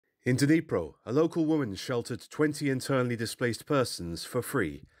In Dnipro, a local woman sheltered 20 internally displaced persons for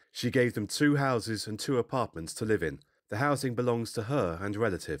free. She gave them 2 houses and 2 apartments to live in. The housing belongs to her and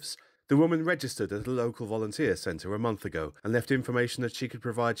relatives. The woman registered at a local volunteer centre a month ago and left information that she could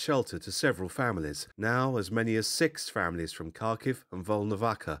provide shelter to several families. Now, as many as 6 families from Kharkiv and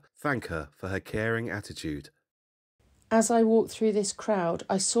Volnovakha thank her for her caring attitude. As I walked through this crowd,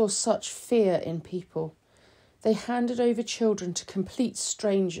 I saw such fear in people. They handed over children to complete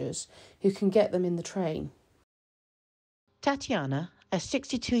strangers who can get them in the train. Tatiana, a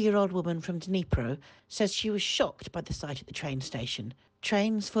 62-year-old woman from Dnipro, says she was shocked by the sight at the train station.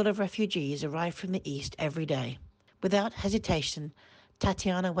 Trains full of refugees arrive from the east every day. Without hesitation,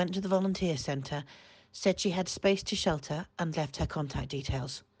 Tatiana went to the volunteer centre, said she had space to shelter and left her contact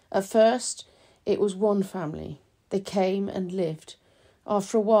details. At first, it was one family. They came and lived.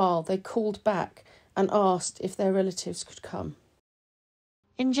 After a while, they called back and asked if their relatives could come.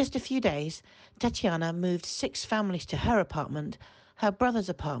 In just a few days, Tatiana moved 6 families to her apartment, her brother's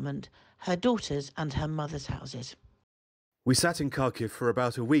apartment, her daughter's and her mother's houses. We sat in Kharkiv for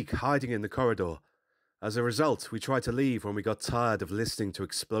about a week, hiding in the corridor. As a result, we tried to leave when we got tired of listening to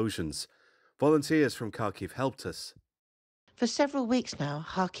explosions. Volunteers from Kharkiv helped us. For several weeks now,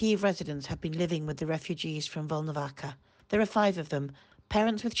 Kharkiv residents have been living with the refugees from Volnovakha. There are 5 of them,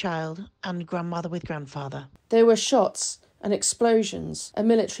 parents with child and grandmother with grandfather. There were shots and explosions. A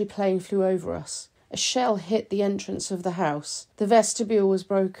military plane flew over us. A shell hit the entrance of the house. The vestibule was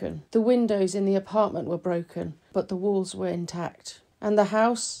broken. The windows in the apartment were broken, but the walls were intact. And the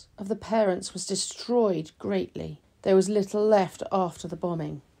house of the parents was destroyed greatly. There was little left after the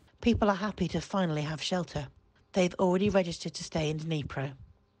bombing. People are happy to finally have shelter. They've already registered to stay in Dnipro.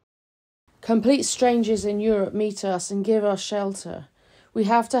 Complete strangers in Europe meet us and give us shelter. We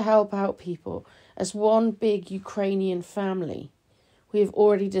have to help out people as one big Ukrainian family. We have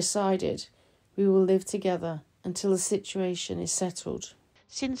already decided we will live together until the situation is settled.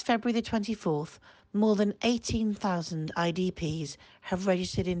 Since February the 24th, more than 18,000 IDPs have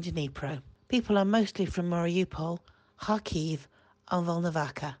registered in Dnipro. People are mostly from Mariupol, Kharkiv and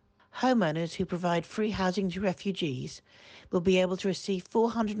Volnovakha. Homeowners who provide free housing to refugees will be able to receive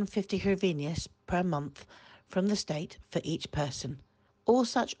 450 hryvnias per month from the state for each person. All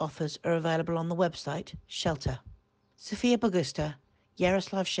such offers are available on the website Shelter. Sofia Bogusta,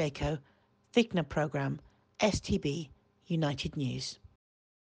 Yaroslav Sheko, Vigna Programme, STB, United News.